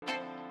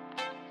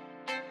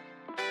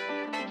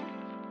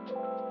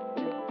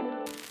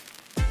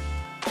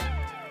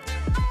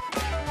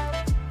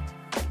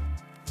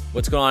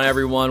What's going on,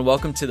 everyone?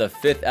 Welcome to the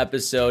 5th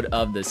episode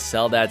of the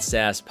Sell That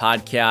SaaS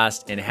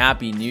podcast, and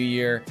Happy New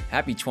Year.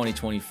 Happy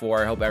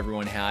 2024. I hope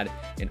everyone had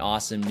an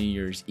awesome New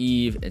Year's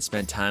Eve and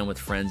spent time with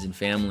friends and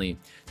family.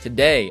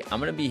 Today, I'm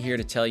going to be here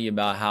to tell you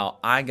about how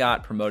I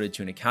got promoted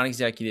to an account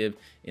executive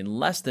in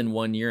less than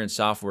 1 year in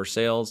software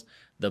sales,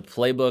 the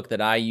playbook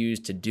that I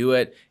used to do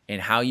it,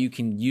 and how you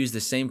can use the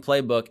same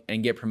playbook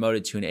and get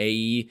promoted to an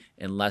AE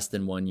in less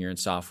than 1 year in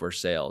software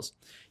sales.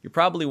 You're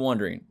probably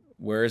wondering,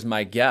 where is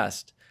my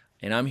guest?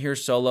 And I'm here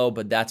solo,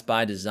 but that's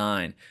by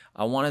design.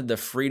 I wanted the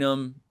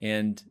freedom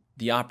and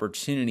the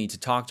opportunity to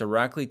talk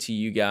directly to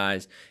you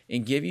guys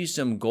and give you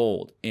some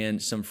gold and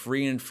some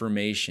free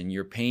information.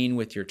 You're paying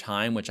with your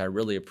time, which I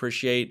really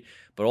appreciate,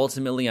 but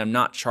ultimately I'm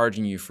not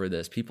charging you for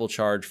this. People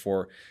charge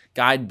for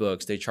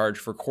guidebooks, they charge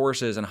for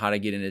courses on how to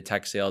get into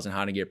tech sales and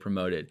how to get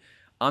promoted.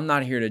 I'm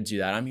not here to do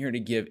that. I'm here to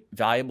give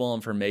valuable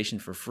information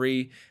for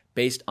free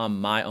based on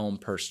my own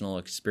personal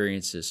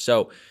experiences.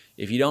 So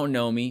if you don't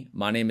know me,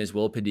 my name is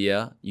Will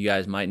Padilla. You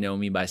guys might know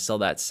me by Sell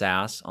That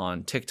SaaS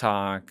on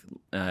TikTok.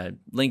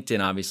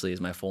 LinkedIn, obviously, is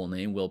my full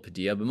name, Will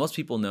Padilla, but most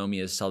people know me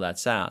as Sell That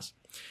SaaS.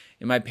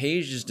 And my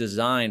page is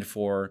designed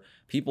for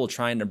people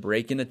trying to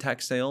break into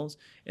tech sales,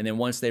 and then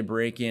once they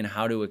break in,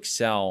 how to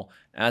excel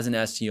as an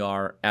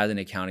SDR, as an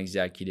account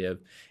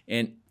executive.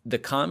 And the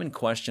common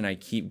question I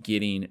keep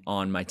getting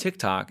on my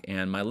TikTok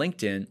and my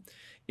LinkedIn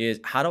is,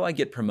 how do I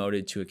get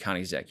promoted to account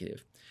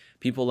executive?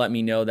 People let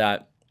me know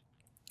that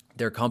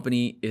their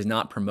company is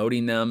not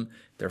promoting them.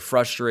 They're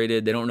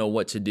frustrated. They don't know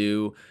what to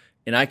do.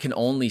 And I can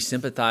only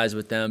sympathize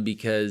with them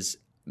because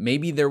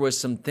maybe there was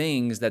some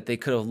things that they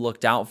could have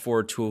looked out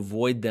for to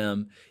avoid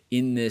them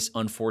in this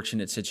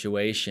unfortunate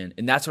situation.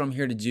 And that's what I'm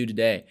here to do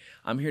today.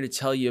 I'm here to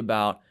tell you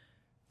about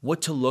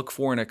what to look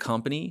for in a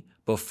company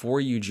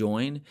before you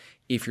join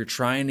if you're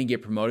trying to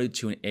get promoted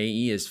to an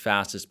AE as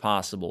fast as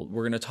possible.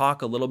 We're going to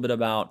talk a little bit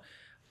about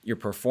your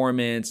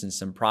performance and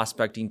some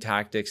prospecting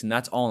tactics, and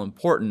that's all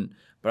important.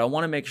 But I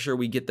want to make sure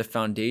we get the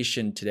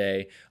foundation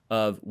today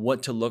of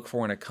what to look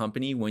for in a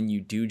company when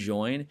you do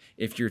join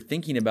if you're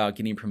thinking about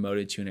getting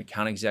promoted to an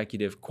account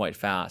executive quite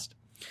fast.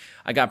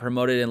 I got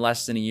promoted in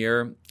less than a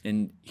year,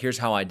 and here's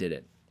how I did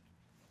it.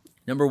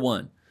 Number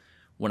one,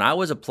 when I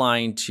was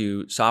applying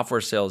to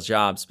software sales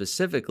jobs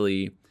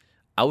specifically,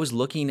 I was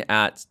looking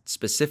at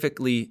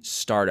specifically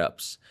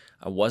startups.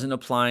 I wasn't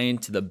applying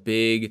to the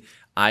big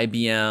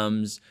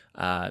IBMs,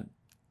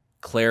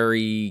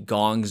 Clary,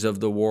 Gongs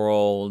of the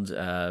world,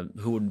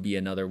 who would be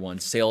another one,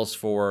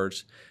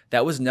 Salesforce.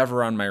 That was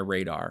never on my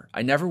radar.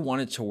 I never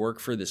wanted to work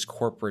for this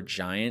corporate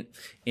giant,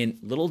 and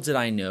little did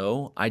I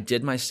know, I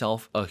did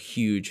myself a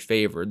huge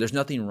favor. There's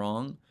nothing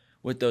wrong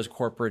with those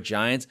corporate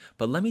giants,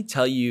 but let me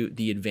tell you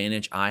the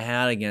advantage I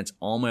had against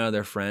all my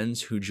other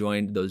friends who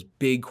joined those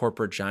big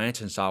corporate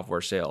giants in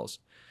software sales.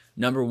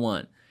 Number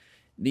one,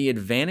 the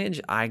advantage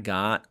I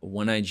got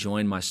when I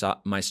joined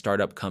my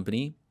startup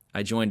company.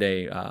 I joined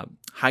a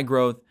high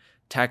growth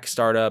tech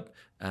startup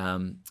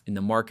in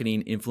the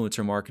marketing,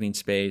 influencer marketing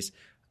space.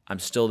 I'm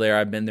still there.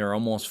 I've been there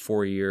almost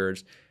 4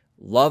 years.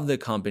 Love the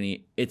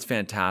company. It's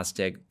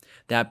fantastic.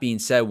 That being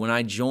said, when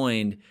I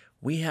joined,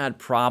 we had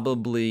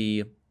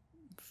probably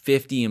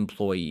 50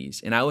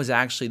 employees, and I was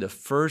actually the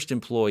first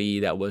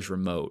employee that was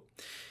remote.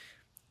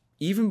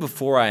 Even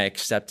before I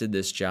accepted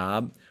this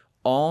job,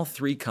 all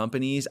 3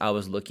 companies I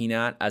was looking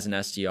at as an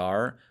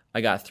SDR,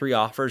 I got 3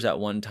 offers at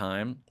one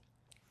time.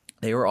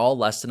 They were all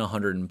less than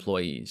 100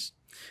 employees.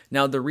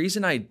 Now, the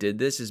reason I did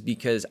this is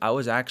because I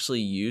was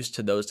actually used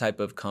to those type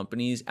of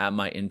companies at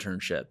my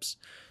internships.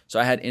 So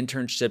I had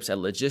internships at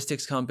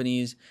logistics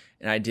companies,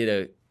 and I did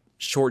a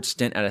short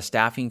stint at a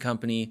staffing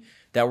company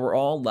that were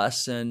all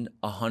less than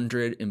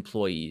 100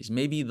 employees.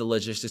 Maybe the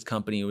logistics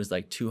company was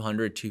like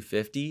 200,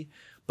 250,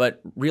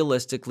 but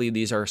realistically,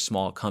 these are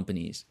small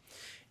companies.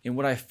 And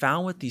what I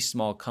found with these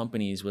small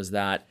companies was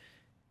that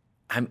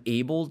I'm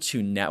able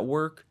to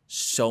network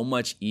so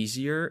much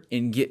easier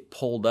and get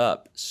pulled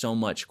up so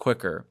much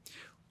quicker.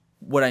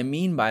 What I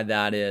mean by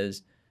that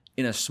is,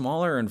 in a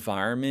smaller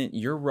environment,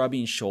 you're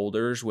rubbing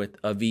shoulders with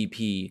a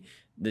VP,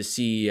 the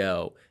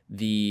CEO,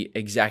 the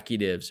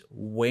executives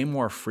way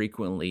more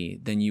frequently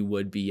than you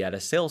would be at a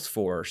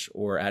Salesforce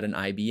or at an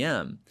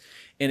IBM.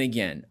 And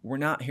again, we're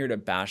not here to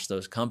bash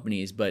those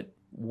companies, but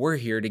we're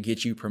here to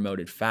get you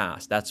promoted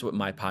fast. That's what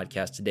my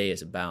podcast today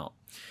is about.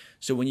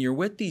 So when you're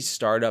with these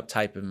startup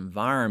type of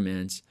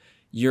environments,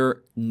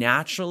 you're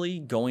naturally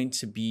going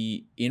to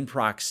be in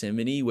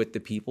proximity with the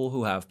people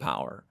who have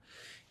power.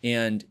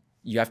 And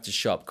you have to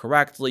show up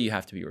correctly, you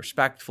have to be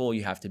respectful,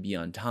 you have to be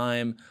on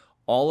time.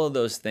 All of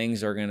those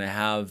things are going to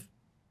have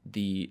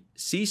the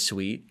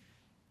C-suite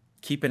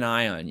keep an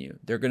eye on you.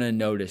 They're going to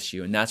notice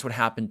you. And that's what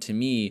happened to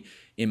me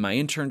in my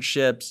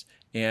internships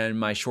and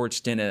my short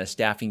stint at a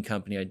staffing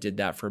company. I did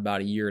that for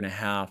about 1.5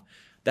 years.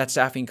 That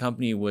staffing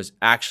company was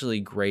actually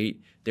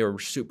great. They were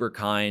super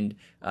kind.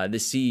 The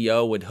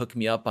CEO would hook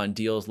me up on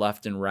deals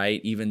left and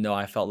right, even though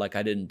I felt like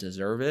I didn't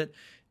deserve it.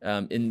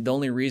 And the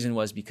only reason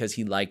was because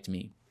he liked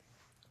me.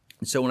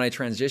 So when I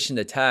transitioned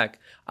to tech,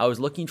 I was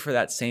looking for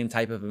that same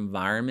type of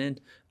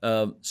environment,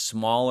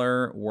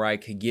 smaller, where I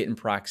could get in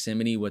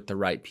proximity with the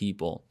right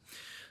people.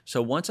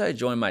 So once I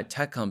joined my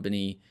tech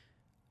company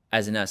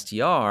as an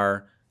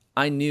SDR,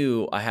 I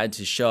knew I had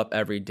to show up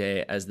every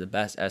day as the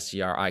best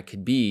SDR I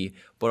could be,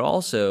 but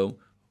also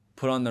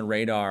put on the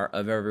radar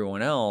of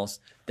everyone else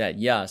that,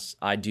 yes,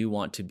 I do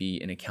want to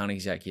be an account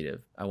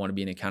executive. I want to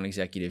be an account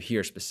executive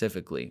here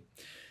specifically.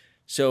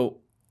 So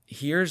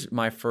here's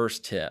my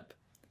first tip.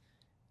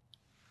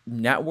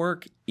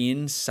 Network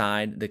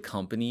inside the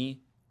company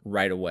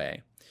right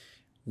away.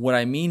 What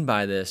I mean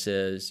by this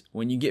is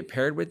when you get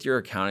paired with your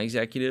account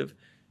executive,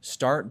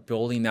 start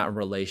building that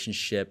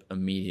relationship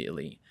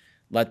immediately.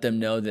 Let them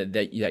know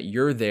that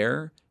you're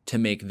there to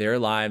make their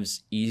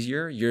lives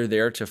easier. You're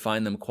there to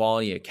find them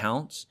quality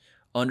accounts.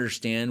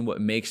 Understand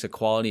what makes a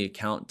quality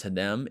account to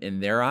them in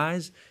their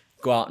eyes.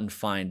 Go out and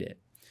find it.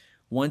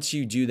 Once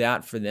you do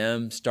that for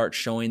them, start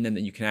showing them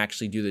that you can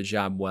actually do the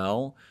job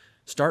well.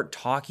 Start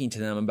talking to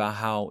them about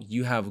how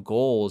you have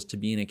goals to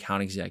be an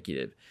account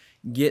executive.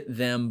 Get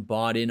them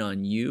bought in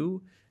on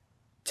you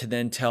to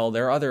then tell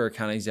their other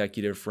account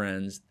executive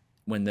friends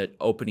when the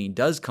opening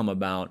does come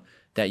about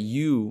that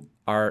you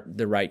are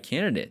the right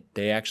candidate.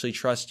 They actually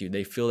trust you.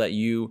 They feel that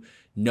you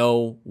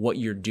know what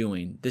you're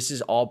doing. This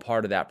is all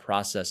part of that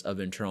process of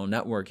internal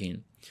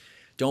networking.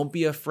 Don't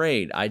be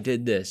afraid. I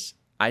did this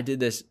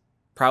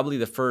probably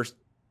the first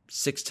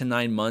 6 to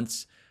 9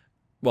 months.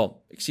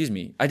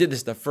 I did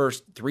this the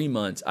first 3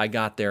 months I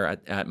got there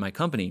at my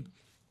company.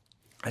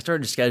 I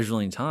started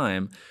scheduling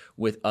time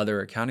with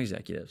other account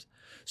executives.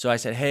 So I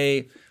said,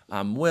 hey,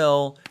 I'm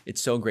Will.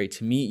 It's so great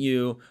to meet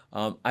you.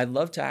 I'd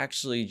love to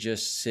actually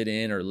just sit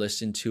in or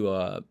listen to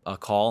a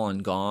call on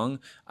Gong.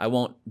 I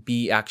won't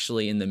be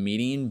actually in the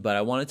meeting, but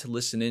I wanted to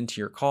listen into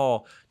your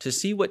call to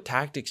see what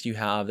tactics you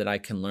have that I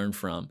can learn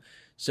from.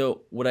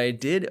 So what I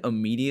did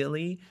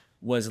immediately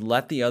was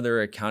let the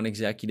other account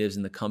executives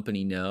in the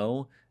company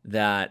know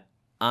that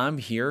I'm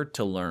here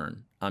to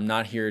learn. I'm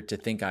not here to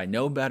think I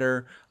know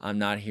better. I'm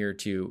not here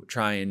to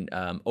try and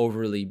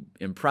overly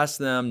impress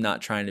them,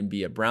 not trying to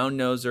be a brown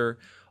noser.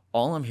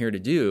 All I'm here to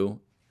do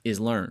is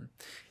learn.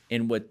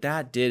 And what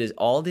that did is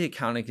all the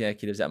account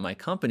executives at my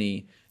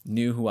company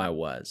knew who I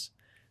was.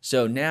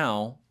 So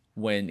now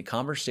when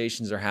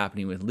conversations are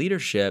happening with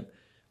leadership,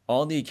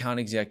 all the account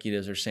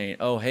executives are saying,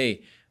 oh,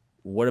 hey,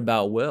 what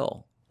about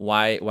Will?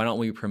 Why don't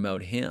we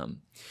promote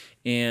him?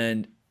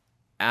 And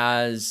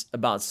as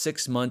about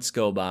 6 months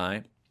go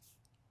by,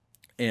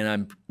 and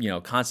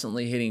I'm,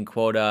 constantly hitting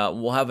quota.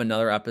 We'll have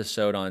another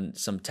episode on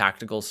some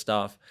tactical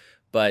stuff,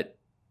 but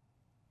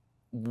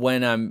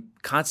when I'm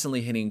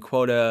constantly hitting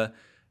quota,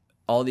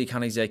 all the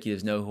account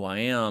executives know who I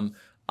am.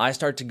 I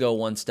start to go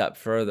one step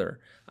further.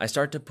 I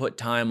start to put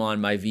time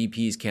on my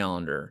VP's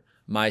calendar,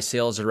 my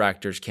sales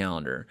director's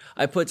calendar.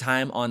 I put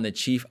time on the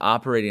chief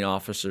operating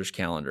officer's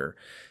calendar.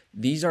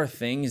 These are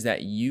things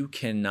that you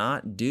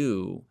cannot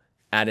do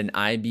at an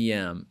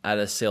IBM, at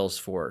a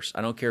Salesforce.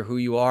 I don't care who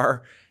you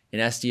are. In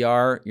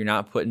SDR, you're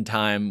not putting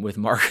time with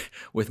Mark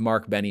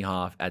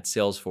Benioff at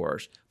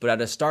Salesforce, but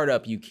at a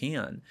startup you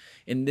can.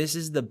 And this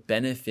is the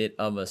benefit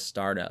of a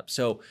startup.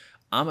 So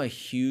I'm a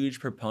huge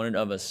proponent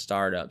of a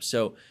startup.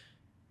 So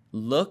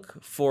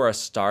look for a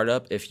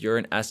startup if you're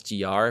an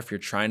SDR, if you're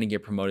trying to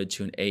get promoted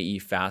to an AE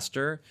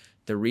faster.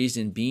 The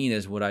reason being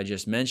is what I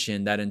just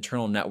mentioned, that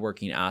internal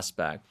networking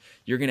aspect.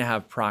 You're going to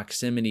have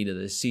proximity to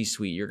the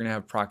C-suite. You're going to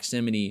have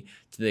proximity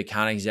to the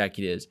account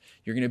executives.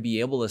 You're going to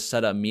be able to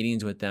set up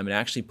meetings with them and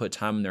actually put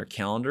time in their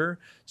calendar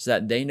so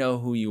that they know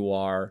who you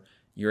are.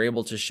 You're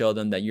able to show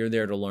them that you're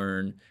there to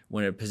learn.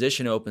 When a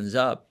position opens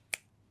up,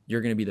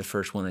 you're going to be the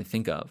first one they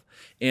think of.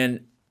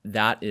 And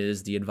that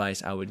is the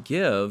advice I would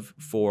give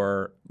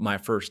for my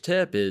first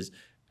tip is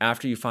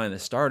after you find the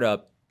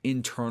startup,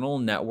 internal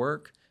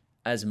network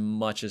as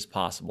much as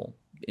possible.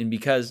 And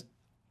because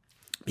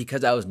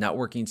I was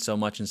networking so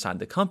much inside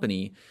the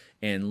company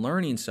and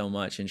learning so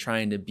much and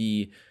trying to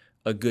be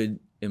a good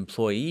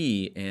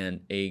employee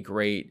and a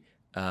great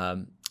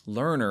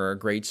learner, a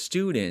great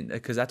student,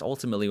 because that's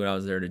ultimately what I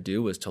was there to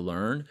do, was to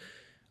learn.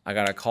 I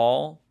got a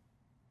call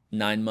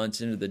 9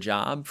 months into the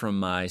job from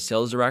my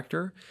sales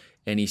director,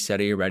 and he said,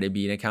 are you ready to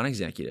be an account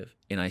executive?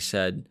 And I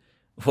said,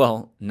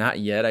 well, not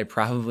yet. I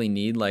probably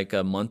need like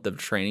a month of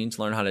training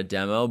to learn how to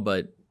demo,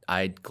 but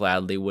I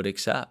gladly would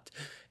accept.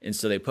 And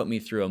so they put me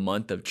through a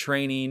month of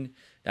training.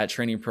 That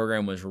training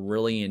program was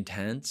really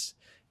intense,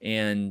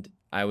 and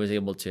I was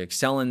able to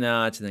excel in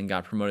that, and then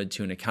got promoted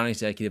to an account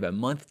executive at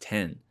month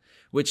 10,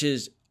 which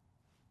is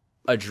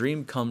a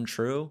dream come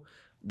true.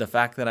 The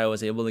fact that I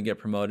was able to get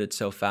promoted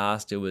so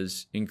fast, it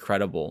was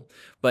incredible.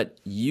 But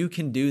you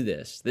can do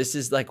this. This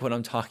is like what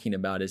I'm talking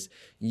about, is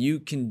you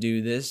can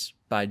do this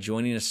by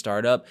joining a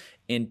startup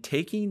and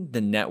taking the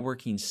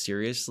networking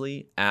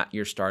seriously at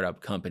your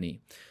startup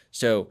company.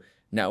 So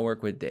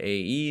network with the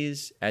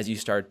AEs as you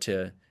start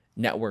to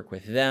network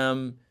with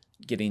them,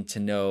 getting to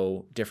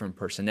know different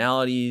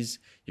personalities.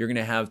 You're going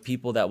to have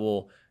people that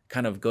will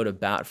kind of go to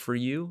bat for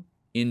you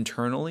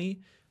internally,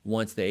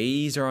 Once the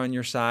AEs are on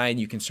your side,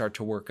 you can start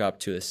to work up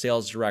to the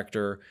sales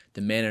director,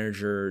 the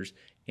managers,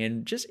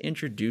 and just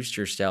introduce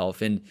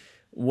yourself. And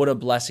what a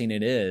blessing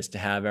it is to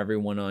have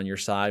everyone on your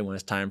side when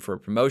it's time for a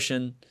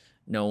promotion.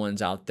 No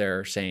one's out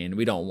there saying,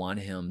 we don't want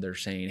him. They're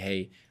saying,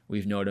 hey,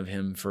 we've known of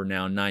him for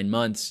now 9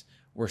 months.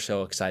 We're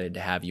so excited to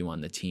have you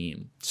on the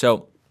team.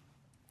 So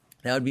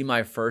that would be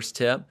my first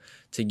tip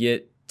to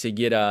get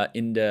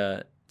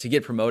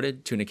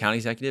promoted to an account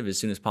executive as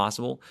soon as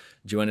possible.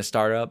 Join a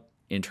startup,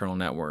 internal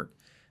network.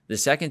 The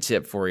second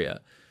tip for you,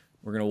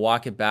 we're going to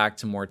walk it back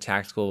to more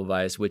tactical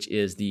advice, which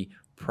is the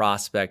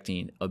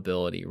prospecting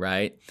ability,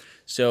 right?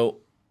 So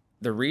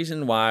the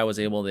reason why I was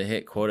able to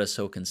hit quota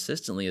so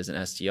consistently as an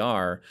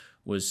SDR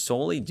was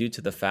solely due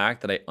to the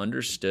fact that I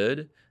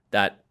understood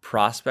that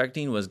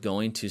prospecting was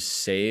going to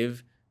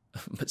save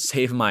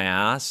my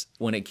ass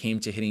when it came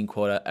to hitting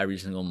quota every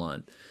single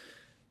month.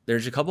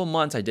 There's a couple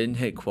months I didn't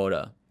hit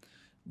quota.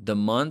 The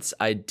months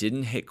I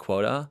didn't hit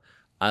quota,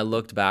 I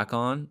looked back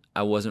on,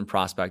 I wasn't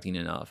prospecting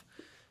enough.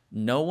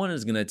 No one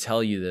is going to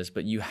tell you this,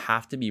 but you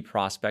have to be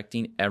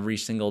prospecting every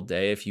single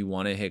day if you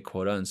want to hit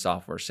quota in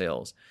software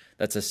sales.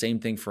 That's the same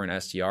thing for an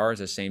SDR. It's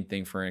the same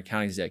thing for an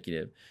account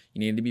executive. You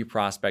need to be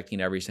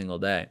prospecting every single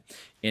day.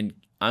 And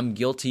I'm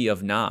guilty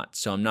of not.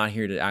 So I'm not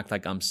here to act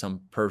like I'm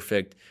some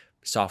perfect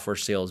software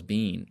sales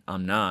being.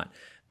 I'm not.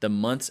 The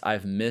months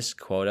I've missed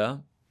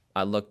quota,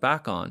 I look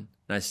back on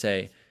and I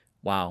say,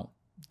 wow,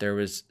 there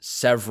was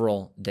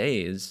several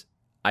days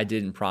I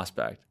didn't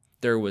prospect.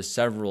 There was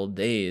several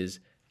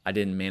days I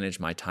didn't manage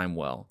my time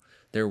well.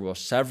 There were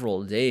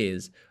several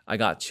days I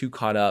got too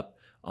caught up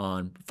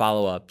on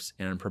follow-ups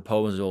and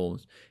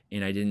proposals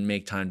and I didn't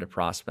make time to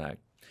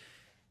prospect.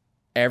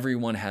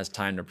 Everyone has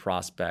time to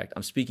prospect.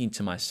 I'm speaking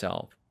to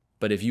myself.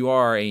 But if you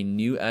are a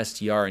new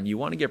SDR and you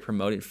want to get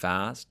promoted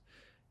fast,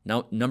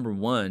 now, number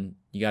one,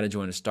 you got to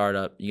join a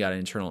startup, you got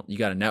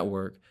to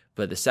network.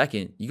 But the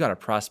second, you got to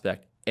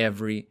prospect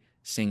every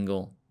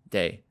single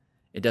day.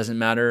 It doesn't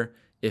matter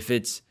if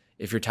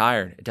you're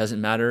tired. It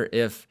doesn't matter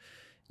if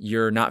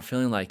you're not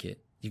feeling like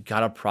it. You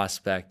got to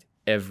prospect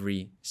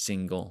every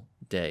single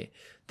day.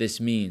 This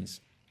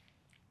means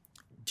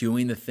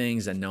doing the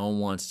things that no one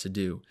wants to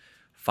do,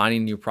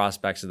 finding new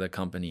prospects of the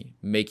company,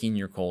 making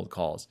your cold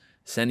calls,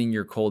 sending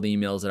your cold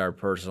emails that are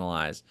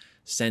personalized,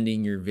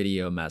 sending your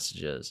video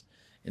messages.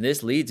 And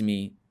this leads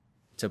me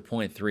to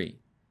point 3,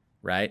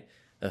 right?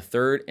 The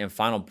third and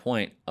final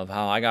point of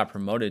how I got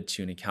promoted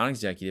to an account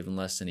executive in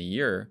less than a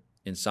year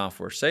in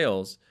software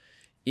sales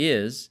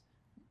is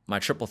my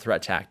triple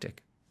threat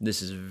tactic.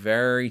 This is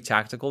very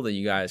tactical that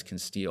you guys can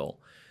steal.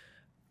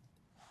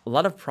 A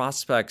lot of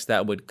prospects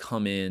that would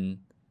come in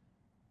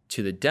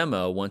to the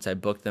demo once I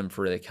booked them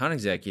for the account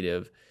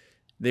executive,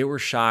 they were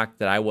shocked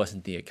that I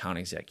wasn't the account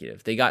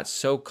executive. They got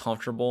so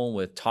comfortable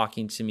with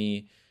talking to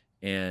me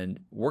and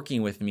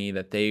working with me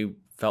that they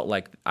felt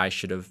like I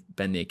should have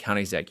been the account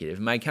executive.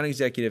 My account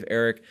executive,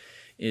 Eric,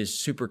 is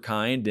super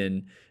kind,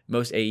 and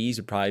most AEs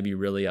would probably be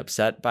really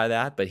upset by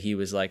that, but he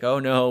was like, oh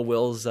no,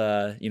 Will's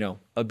a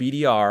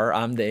BDR,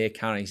 I'm the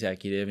account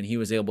executive, and he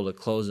was able to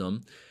close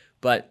them.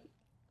 But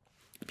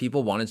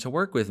people wanted to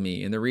work with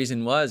me, and the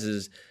reason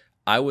is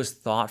I was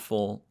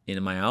thoughtful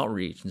in my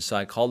outreach, and so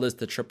I call this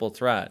the triple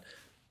threat.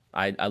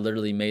 I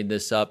literally made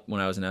this up when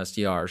I was an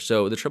SDR.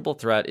 So the triple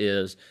threat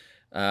is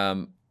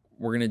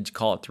we're going to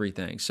call it 3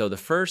 things. So the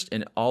first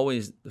thing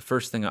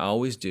I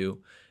always do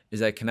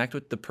is I connect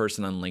with the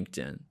person on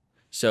LinkedIn.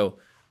 So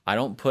I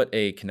don't put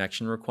a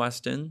connection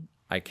request in.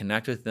 I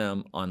connect with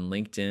them on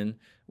LinkedIn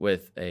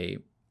with a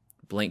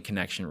blank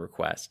connection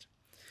request.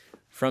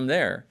 From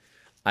there,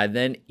 I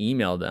then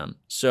email them.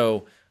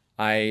 So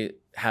I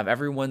have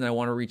everyone that I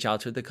want to reach out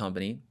to at the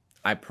company.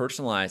 I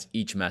personalize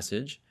each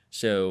message.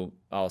 So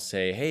I'll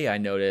say, hey, I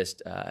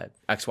noticed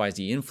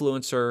XYZ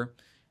influencer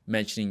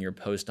mentioning your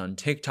post on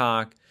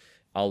TikTok.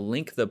 I'll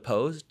link the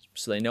post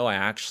so they know I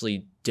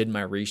actually did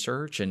my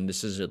research and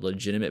this is a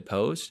legitimate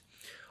post.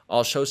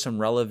 I'll show some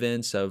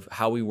relevance of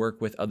how we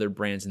work with other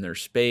brands in their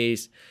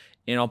space.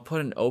 And I'll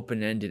put an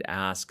open-ended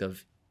ask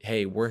of,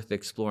 hey, worth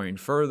exploring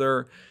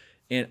further.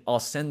 And I'll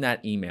send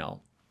that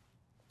email.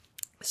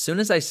 As soon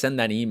as I send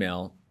that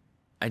email,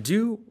 I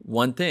do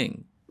one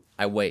thing.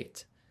 I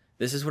wait.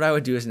 This is what I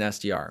would do as an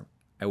SDR.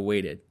 I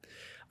waited.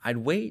 I'd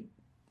wait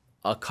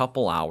a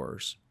couple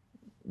hours,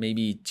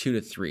 maybe 2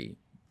 to 3.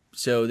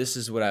 So this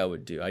is what I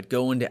would do. I'd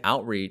go into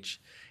outreach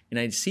and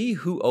I'd see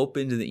who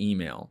opened the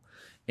email.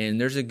 And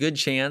there's a good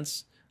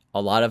chance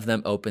a lot of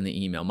them open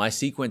the email. My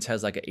sequence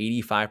has like an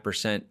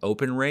 85%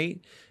 open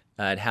rate.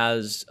 It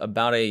has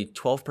about a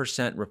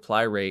 12%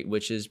 reply rate,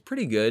 which is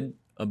pretty good,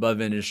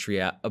 above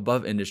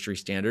industry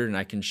standard. And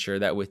I can share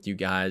that with you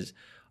guys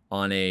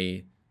on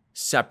a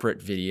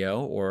separate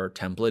video or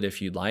template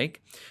if you'd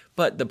like.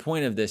 But the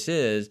point of this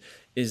is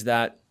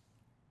that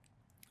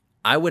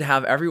I would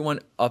have everyone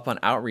up on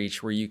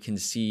Outreach where you can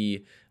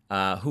see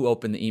who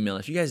opened the email.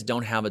 If you guys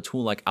don't have a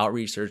tool like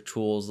Outreach, there's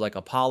tools like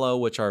Apollo,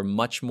 which are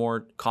much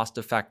more cost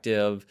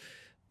effective.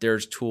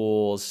 There's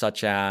tools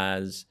such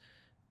as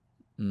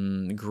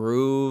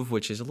Groove,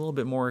 which is a little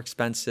bit more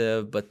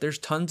expensive, but there's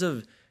tons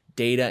of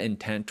data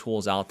intent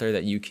tools out there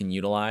that you can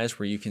utilize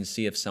where you can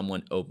see if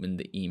someone opened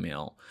the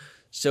email.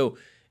 So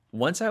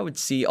once I would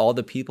see all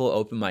the people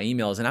open my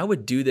emails, and I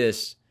would do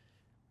this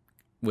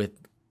with,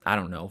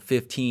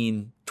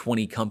 15,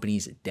 20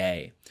 companies a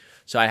day.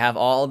 So I have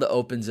all the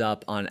opens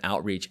up on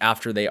Outreach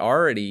after they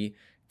already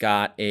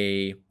got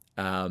a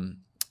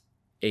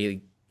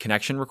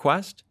connection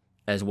request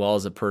as well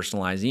as a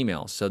personalized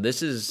email. So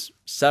this is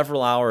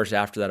several hours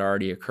after that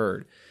already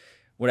occurred.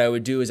 What I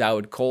would do is I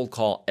would cold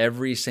call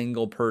every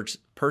single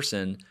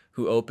person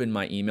who opened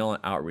my email on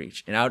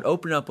Outreach. And I would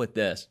open up with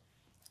this.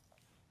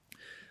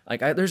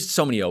 There's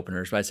so many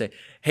openers, but I'd say,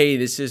 hey,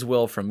 this is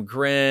Will from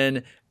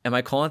Grin. Am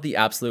I calling at the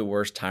absolute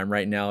worst time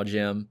right now,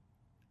 Jim?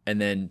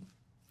 And then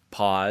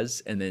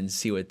pause and then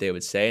see what they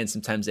would say. And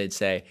sometimes they'd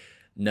say,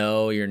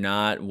 no, you're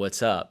not.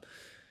 What's up?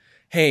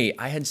 Hey,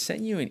 I had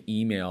sent you an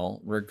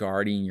email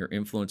regarding your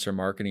influencer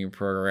marketing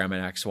program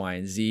at X, Y,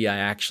 and Z. I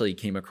actually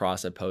came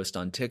across a post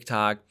on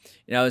TikTok,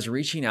 and I was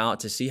reaching out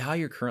to see how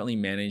you're currently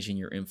managing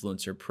your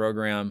influencer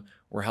program.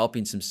 We're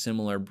helping some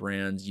similar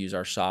brands use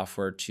our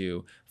software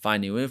to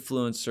find new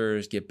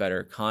influencers, get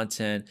better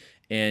content,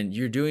 and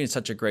you're doing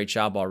such a great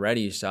job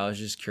already. So I was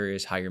just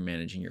curious how you're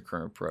managing your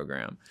current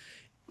program.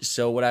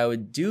 So what I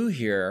would do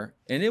here,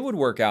 and it would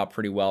work out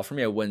pretty well for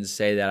me. I wouldn't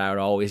say that I would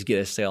always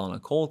get a sale on a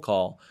cold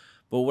call,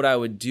 but what I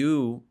would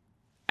do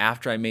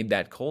after I made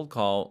that cold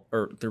call,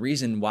 or the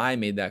reason why I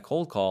made that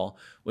cold call,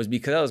 was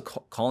because I was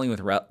calling with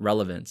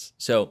relevance.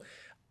 So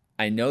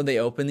I know they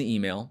opened the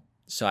email.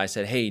 So I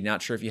said, hey,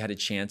 not sure if you had a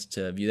chance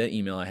to view that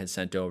email I had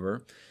sent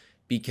over,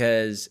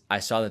 because I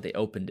saw that they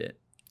opened it.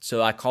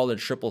 So I called it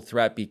a triple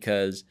threat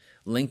because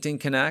LinkedIn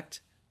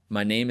Connect,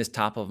 my name is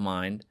top of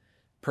mind.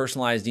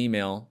 Personalized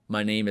email,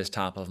 my name is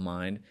top of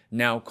mind.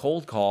 Now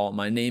cold call,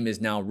 my name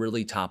is now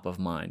really top of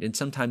mind. And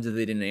sometimes if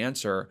they didn't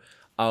answer,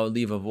 I would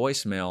leave a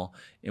voicemail.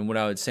 And what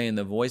I would say in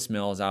the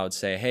voicemail is I would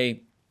say,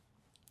 hey,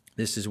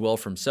 this is Will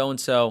from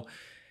so-and-so.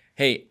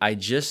 Hey, I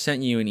just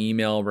sent you an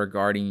email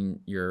regarding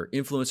your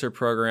influencer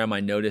program. I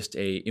noticed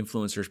a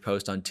influencer's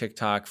post on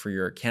TikTok for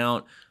your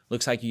account.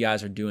 Looks like you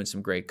guys are doing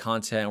some great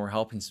content. We're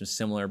helping some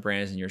similar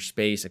brands in your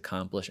space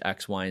accomplish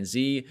X, Y, and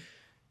Z.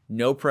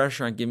 No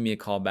pressure on giving me a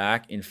call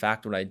back. In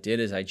fact, what I did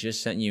is I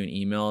just sent you an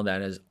email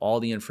that has all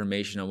the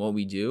information on what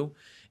we do.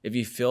 If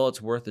you feel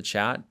it's worth a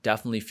chat,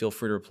 definitely feel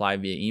free to reply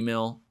via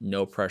email.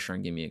 No pressure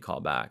on giving me a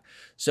call back.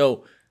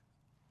 So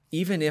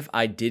even if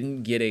I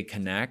didn't get a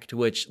connect,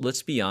 which,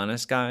 let's be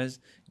honest, guys,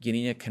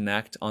 getting a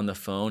connect on the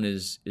phone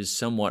is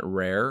somewhat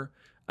rare.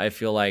 I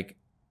feel like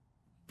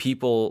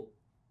people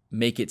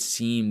make it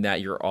seem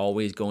that you're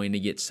always going to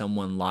get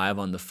someone live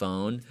on the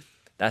phone.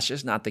 That's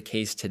just not the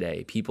case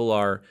today. People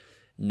are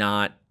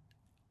not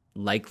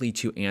likely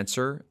to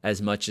answer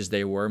as much as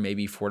they were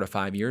maybe 4 to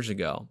 5 years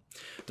ago.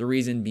 The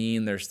reason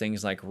being, there's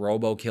things like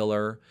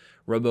RoboKiller.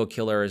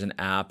 RoboKiller is an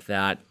app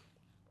that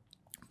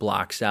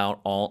blocks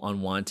out all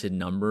unwanted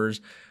numbers.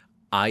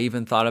 I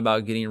even thought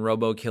about getting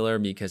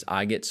RoboKiller because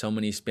I get so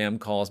many spam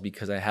calls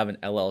because I have an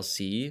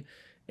LLC,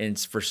 and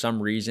for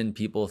some reason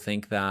people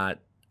think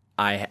that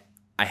I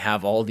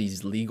have all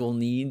these legal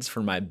needs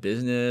for my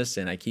business,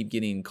 and I keep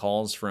getting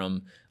calls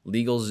from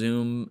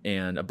LegalZoom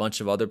and a bunch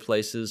of other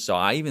places. So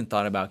I even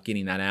thought about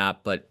getting that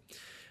app, but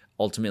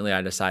ultimately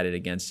I decided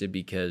against it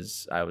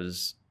because I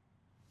was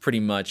pretty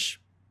much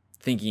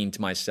thinking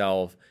to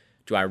myself,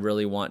 do I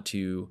really want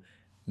to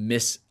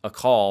miss a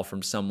call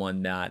from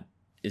someone that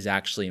is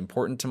actually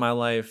important to my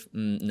life?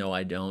 No,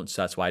 I don't.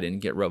 So that's why I didn't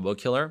get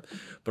RoboKiller.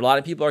 But a lot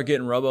of people are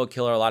getting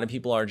RoboKiller. A lot of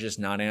people are just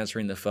not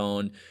answering the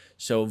phone.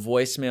 So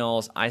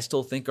voicemails, I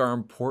still think, are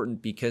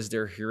important because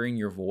they're hearing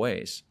your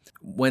voice.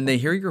 When they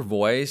hear your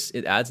voice,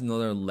 it adds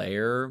another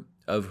layer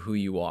of who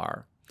you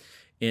are.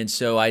 And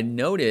so I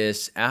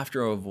notice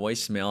after a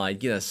voicemail, I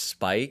get a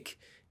spike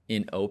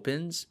in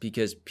opens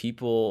because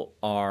people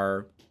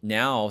are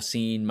now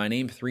seeing my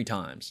name 3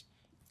 times.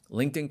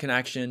 LinkedIn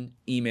connection,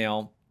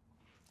 email,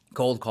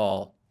 cold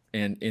call,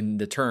 and in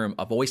the term,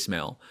 a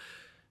voicemail.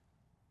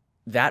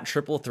 That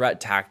triple threat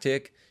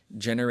tactic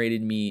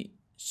generated me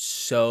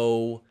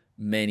so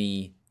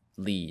many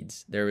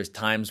leads. There was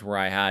times where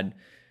I had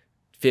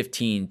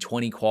 15,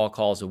 20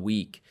 calls a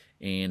week,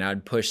 and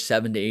I'd push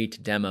 7 to 8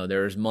 to demo.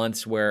 There was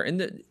months where, I'm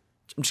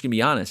just gonna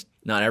be honest,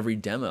 not every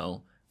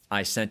demo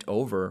I sent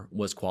over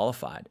was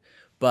qualified.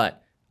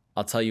 But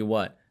I'll tell you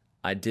what,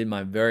 I did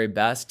my very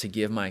best to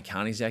give my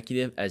account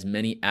executive as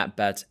many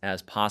at-bats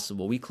as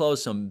possible. We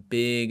closed some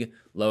big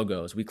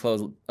logos. We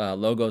closed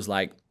logos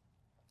like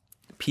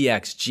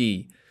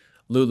PXG,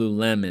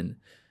 Lululemon,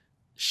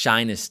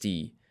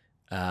 Shinesty.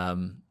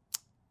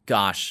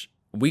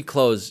 We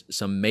closed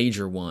some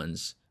major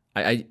ones.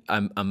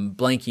 I'm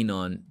blanking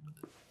on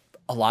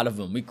a lot of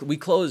them. We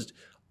closed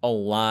a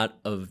lot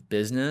of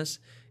business,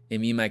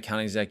 and me and my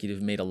account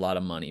executive made a lot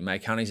of money. My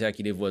account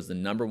executive was the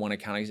number 1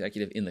 account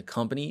executive in the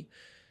company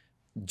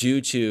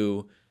due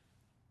to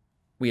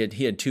he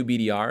had 2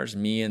 BDRs,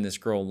 me and this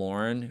girl,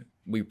 Lauren.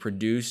 We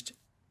produced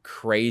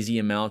crazy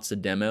amounts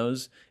of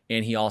demos,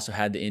 and he also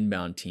had the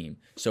inbound team.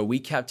 So we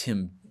kept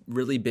him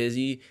really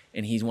busy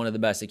and he's one of the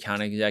best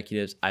account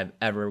executives I've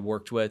ever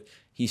worked with.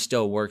 He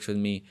still works with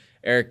me.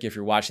 Eric, if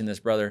you're watching this,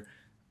 brother,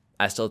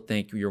 I still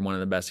think you're one of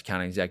the best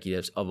account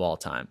executives of all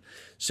time.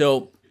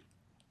 So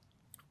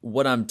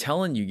what I'm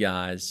telling you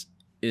guys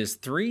is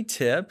 3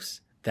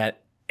 tips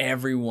that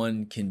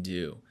everyone can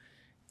do.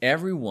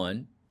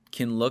 Everyone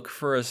can look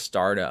for a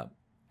startup.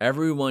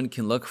 Everyone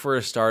can look for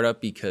a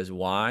startup because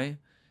why?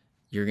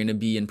 You're going to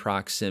be in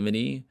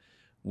proximity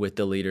with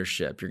the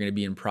leadership. You're going to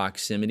be in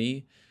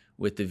proximity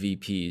with the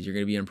VPs. You're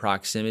going to be in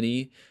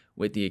proximity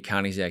with the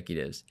account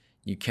executives.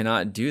 You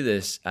cannot do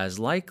this as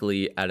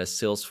likely at a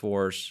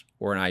Salesforce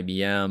or an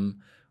IBM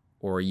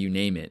or you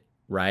name it,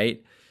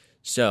 right?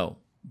 So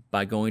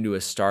by going to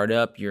a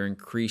startup, you're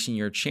increasing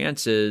your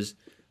chances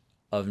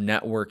of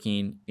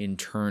networking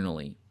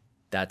internally.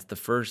 That's the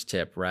first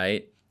tip,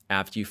 right?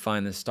 After you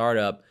find the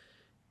startup,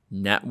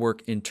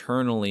 network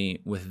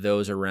internally with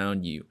those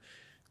around you.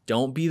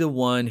 Don't be the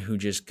one who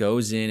just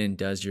goes in and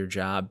does your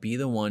job. Be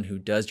the one who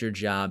does your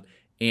job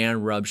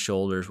and rub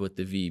shoulders with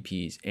the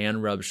VPs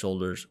and rub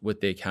shoulders with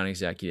the account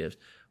executives.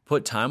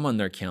 Put time on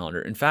their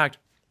calendar. In fact,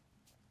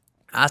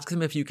 ask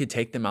them if you could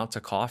take them out to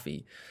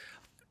coffee.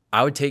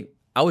 I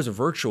was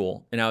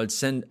virtual and I would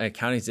send an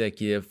account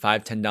executive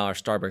 $5, $10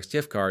 Starbucks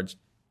gift cards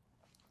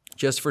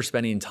just for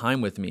spending time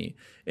with me.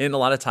 And a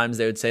lot of times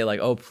they would say like,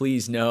 oh,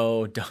 please,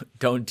 no,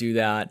 don't do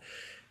that.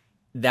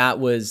 That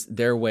was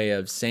their way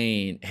of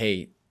saying,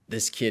 hey,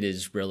 this kid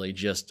is really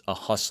just a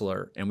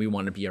hustler and we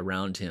want to be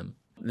around him.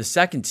 The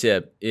second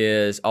tip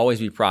is always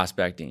be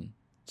prospecting.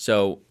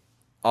 So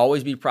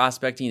always be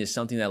prospecting is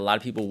something that a lot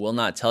of people will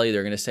not tell you.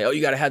 They're going to say, oh,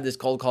 you got to have this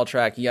cold call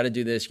track. You got to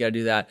do this. You got to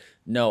do that.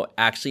 No,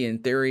 actually, in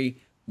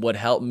theory, what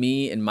helped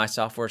me in my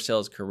software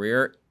sales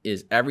career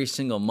is every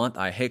single month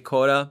I hit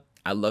quota.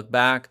 I look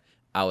back,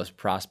 I was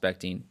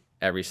prospecting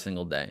every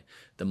single day.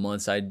 The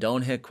months I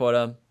don't hit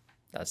quota,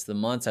 that's the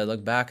months I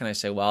look back and I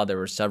say, wow, there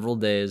were several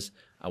days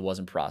I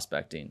wasn't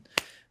prospecting.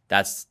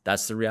 That's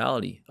the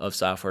reality of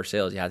software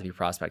sales. You have to be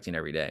prospecting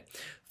every day.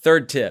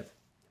 Third tip,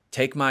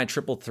 take my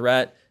triple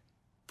threat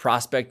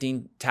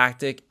prospecting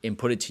tactic and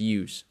put it to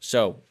use.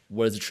 So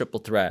what is a triple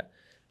threat?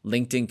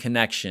 LinkedIn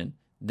connection,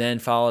 then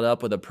followed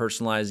up with a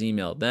personalized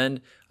email.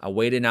 Then I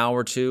wait an hour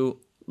or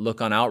two,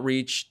 look on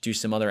outreach, do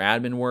some other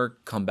admin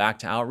work, come back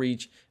to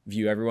outreach,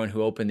 view everyone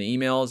who opened the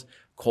emails,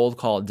 cold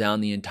call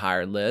down the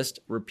entire list,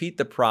 repeat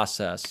the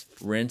process,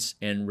 rinse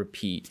and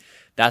repeat.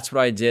 That's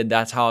what I did.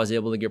 That's how I was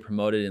able to get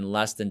promoted in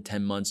less than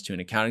 10 months to an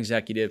account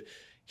executive.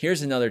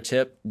 Here's another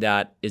tip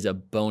that is a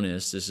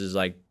bonus. This is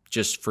like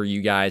just for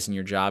you guys in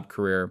your job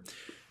career.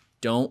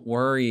 Don't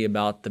worry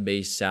about the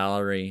base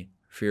salary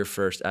for your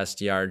first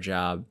SDR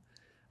job.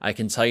 I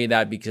can tell you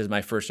that because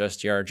my first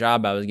SDR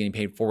job, I was getting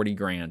paid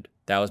 $40,000.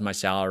 That was my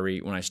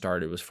salary when I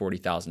started, was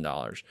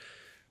 $40,000.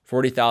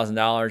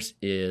 $40,000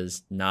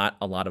 is not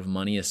a lot of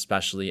money,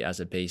 especially as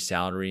a base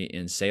salary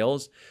in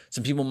sales.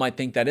 Some people might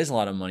think that is a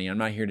lot of money. I'm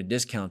not here to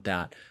discount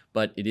that,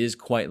 but it is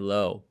quite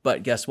low.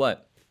 But guess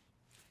what?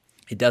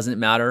 It doesn't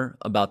matter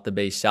about the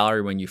base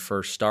salary when you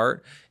first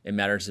start. It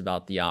matters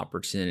about the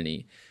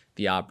opportunity.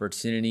 The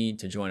opportunity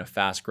to join a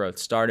fast growth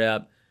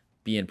startup,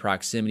 be in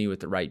proximity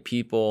with the right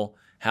people,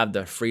 have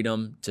the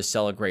freedom to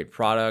sell a great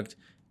product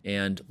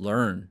and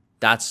learn.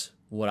 That's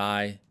what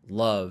I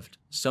loved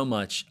so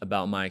much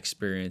about my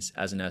experience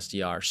as an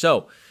SDR.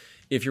 So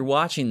if you're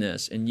watching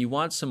this and you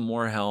want some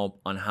more help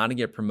on how to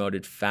get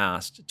promoted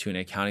fast to an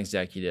account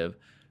executive,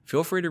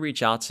 feel free to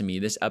reach out to me.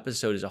 This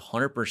episode is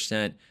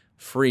 100%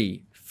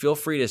 free. Feel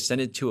free to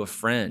send it to a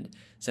friend.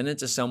 Send it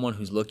to someone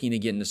who's looking to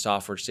get into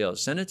software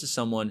sales. Send it to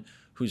someone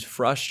who's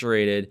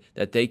frustrated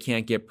that they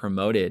can't get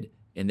promoted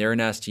and they're an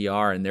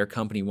SDR and their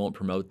company won't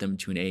promote them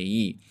to an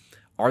AE.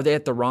 Are they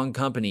at the wrong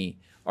company?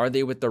 Are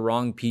they with the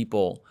wrong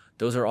people?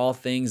 Those are all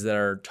things that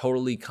are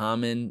totally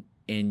common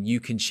and you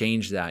can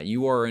change that.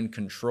 You are in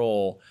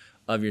control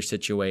of your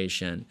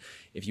situation.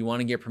 If you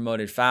want to get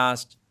promoted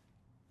fast,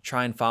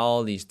 try and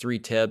follow these 3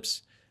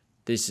 tips.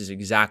 This is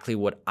exactly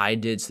what I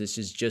did. So this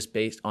is just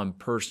based on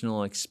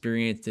personal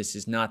experience. This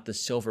is not the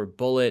silver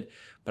bullet,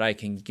 but I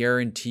can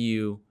guarantee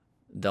you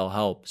they'll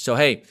help. So,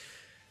 hey,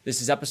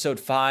 this is episode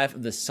 5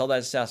 of the Sell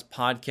That SaaS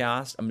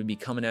podcast. I'm going to be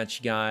coming at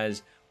you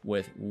guys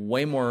with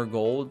way more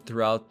gold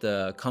throughout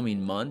the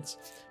coming months.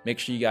 Make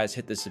sure you guys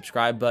hit the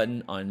subscribe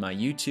button on my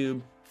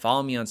YouTube.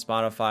 Follow me on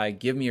Spotify.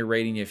 Give me a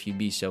rating if you'd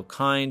be so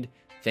kind.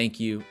 Thank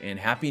you and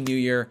Happy New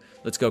Year.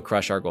 Let's go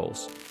crush our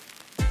goals.